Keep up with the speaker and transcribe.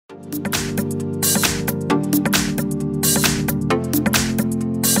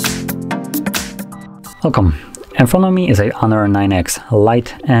Welcome. In front of me is a Honor 9X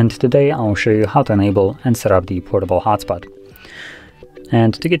Lite, and today I'll show you how to enable and set up the portable hotspot.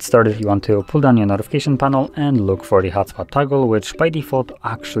 And to get started, you want to pull down your notification panel and look for the hotspot toggle, which by default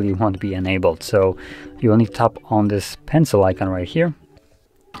actually won't be enabled. So you will need to tap on this pencil icon right here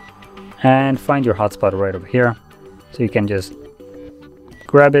and find your hotspot right over here. So you can just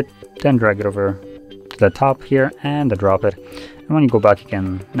grab it, then drag it over to the top here and drop it. And when you go back, you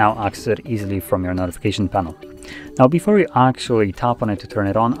can now access it easily from your notification panel. Now, before you actually tap on it to turn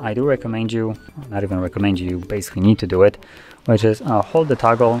it on, I do recommend you, not even recommend you, basically need to do it, which is hold the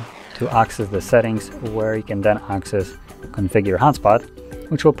toggle to access the settings, where you can then access configure hotspot,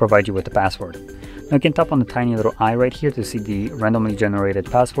 which will provide you with the password. Now you can tap on the tiny little eye right here to see the randomly generated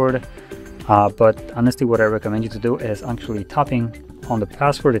password, but honestly what I recommend you to do is actually tapping on the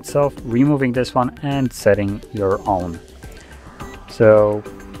password itself, removing this one and setting your own. So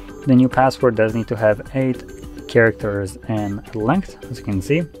the new password does need to have 8 characters in length, as you can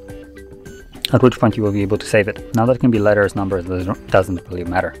see, at which point you will be able to save it. Now that can be letters, numbers, doesn't really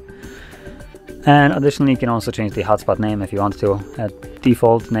matter. And additionally, you can also change the hotspot name if you want to. At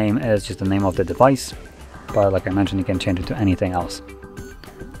default name is just the name of the device, but like I mentioned, you can change it to anything else.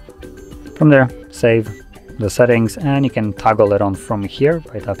 From there, save the settings, and you can toggle it on from here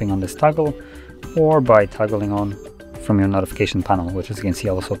by tapping on this toggle, or by toggling on from your notification panel, which as you can see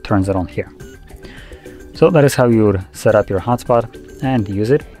also turns it on here. So that is how you would set up your hotspot and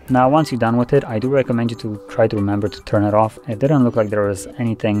use it. Now once you're done with it, I do recommend you to try to remember to turn it off. It didn't look like there was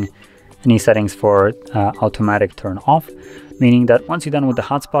any settings for automatic turn off, meaning that once you're done with the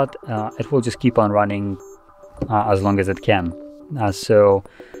hotspot, it will just keep on running as long as it can. So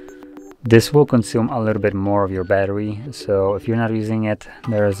this will consume a little bit more of your battery, so if you're not using it,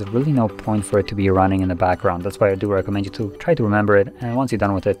 there is really no point for it to be running in the background. That's why I do recommend you to try to remember it, and once you're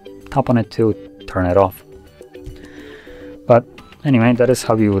done with it, tap on it to turn it off. But anyway, that is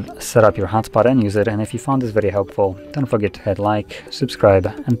how you would set up your hotspot and use it, and if you found this very helpful, don't forget to hit like, subscribe,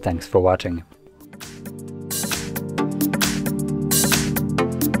 and thanks for watching.